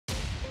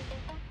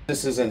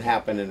This isn't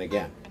happening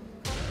again.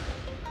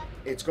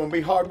 It's going to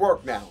be hard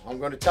work now. I'm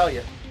going to tell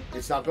you.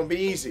 It's not going to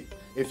be easy.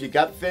 If you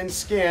got thin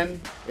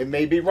skin, it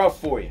may be rough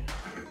for you.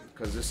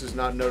 Because this is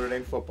not Notre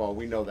Dame football.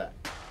 We know that.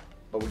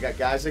 But we got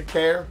guys that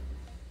care.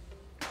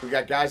 We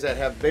got guys that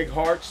have big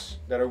hearts,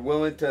 that are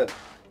willing to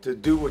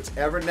do what's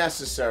ever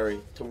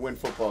necessary to win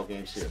football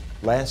games here.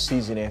 Last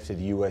season after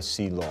the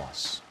USC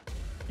loss,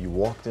 you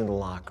walked in the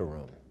locker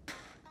room.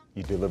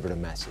 You delivered a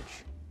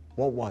message.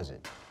 What was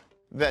it?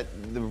 That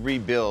the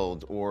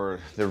rebuild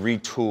or the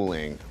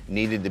retooling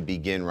needed to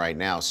begin right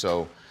now.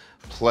 So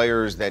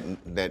players that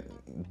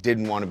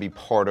didn't want to be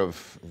part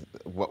of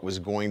what was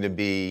going to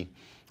be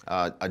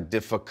a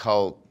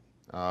difficult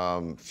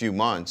few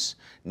months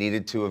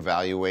needed to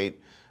evaluate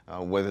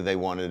whether they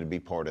wanted to be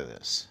part of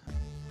this.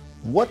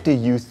 What do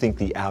you think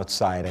the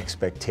outside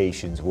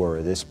expectations were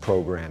of this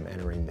program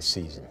entering the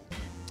season?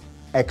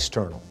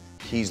 External.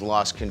 He's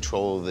lost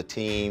control of the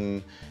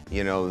team.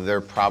 You know, they're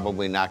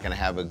probably not going to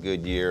have a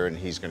good year and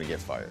he's going to get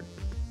fired.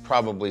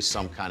 Probably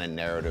some kind of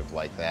narrative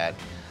like that.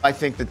 I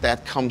think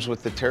that comes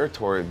with the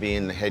territory of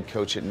being the head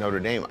coach at Notre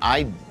Dame.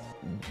 I,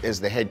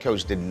 as the head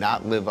coach, did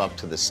not live up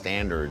to the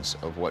standards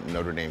of what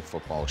Notre Dame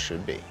football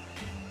should be.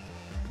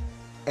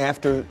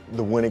 After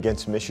the win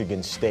against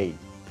Michigan State,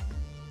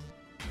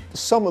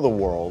 some of the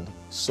world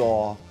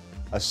saw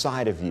a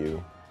side of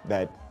you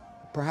that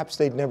perhaps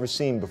they'd never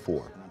seen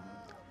before.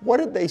 What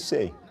did they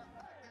see?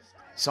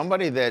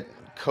 Somebody that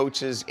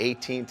coaches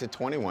 18 to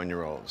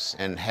 21-year-olds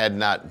and had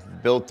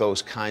not built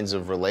those kinds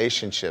of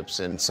relationships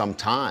in some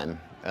time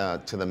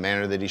to the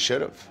manner that he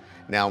should have.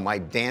 Now, my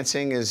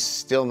dancing is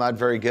still not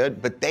very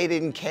good, but they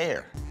didn't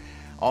care.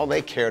 All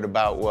they cared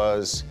about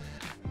was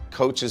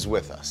Coach is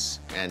with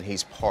us, and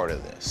he's part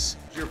of this.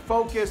 Your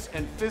focus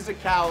and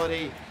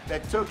physicality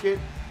that took it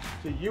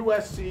to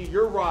USC,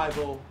 your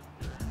rival,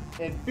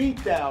 and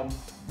beat them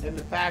in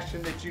the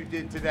fashion that you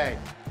did today.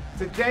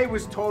 Today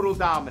was total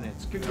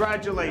dominance.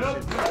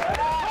 Congratulations.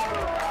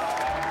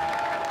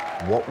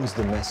 What was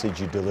the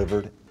message you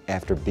delivered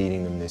after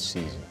beating them this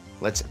season?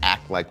 Let's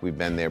act like we've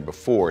been there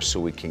before so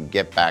we can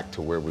get back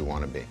to where we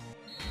want to be.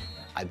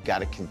 I've got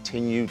to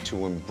continue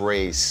to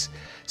embrace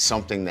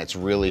something that's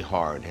really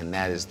hard, and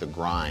that is the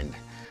grind,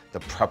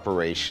 the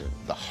preparation,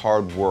 the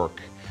hard work,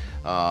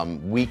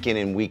 week in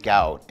and week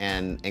out,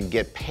 and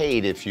get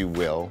paid, if you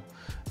will,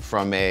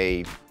 from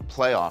a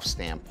playoff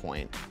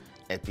standpoint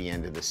at the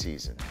end of the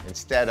season,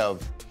 instead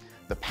of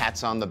the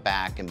pats on the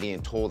back and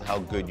being told how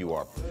good you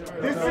are.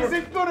 This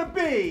isn't going to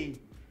be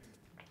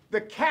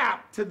the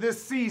cap to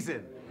this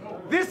season.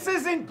 This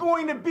isn't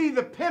going to be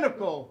the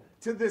pinnacle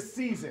to this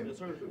season.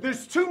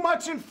 There's too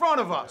much in front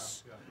of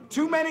us,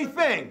 too many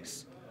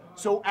things.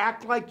 So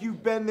act like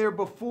you've been there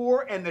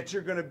before and that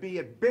you're going to be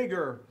at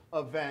bigger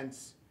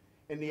events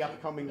in the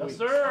upcoming weeks.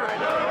 Yes, sir.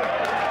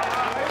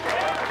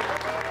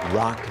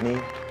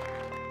 Rockne,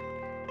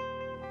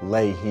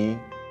 Leahy,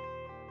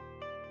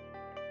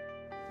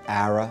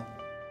 Ara,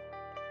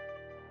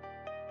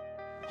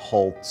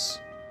 Holtz,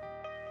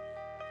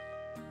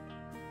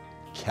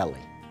 Kelly.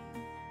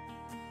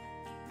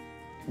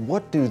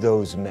 What do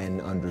those men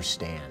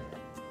understand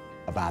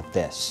about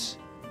this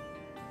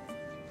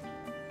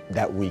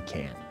that we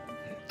can't?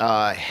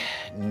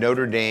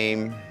 Notre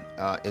Dame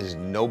is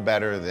no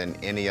better than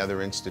any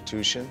other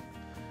institution,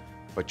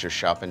 but you're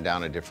shopping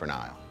down a different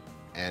aisle.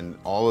 And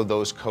all of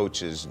those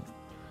coaches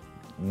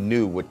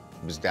knew what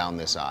was down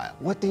this aisle.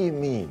 What do you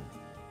mean?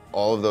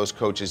 All of those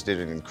coaches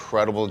did an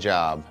incredible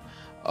job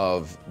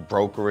of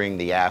brokering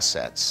the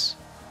assets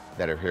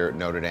that are here at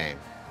Notre Dame.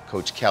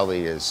 Coach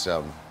Kelly is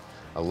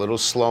a little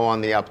slow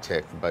on the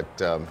uptick, but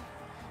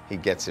he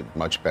gets it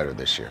much better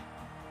this year.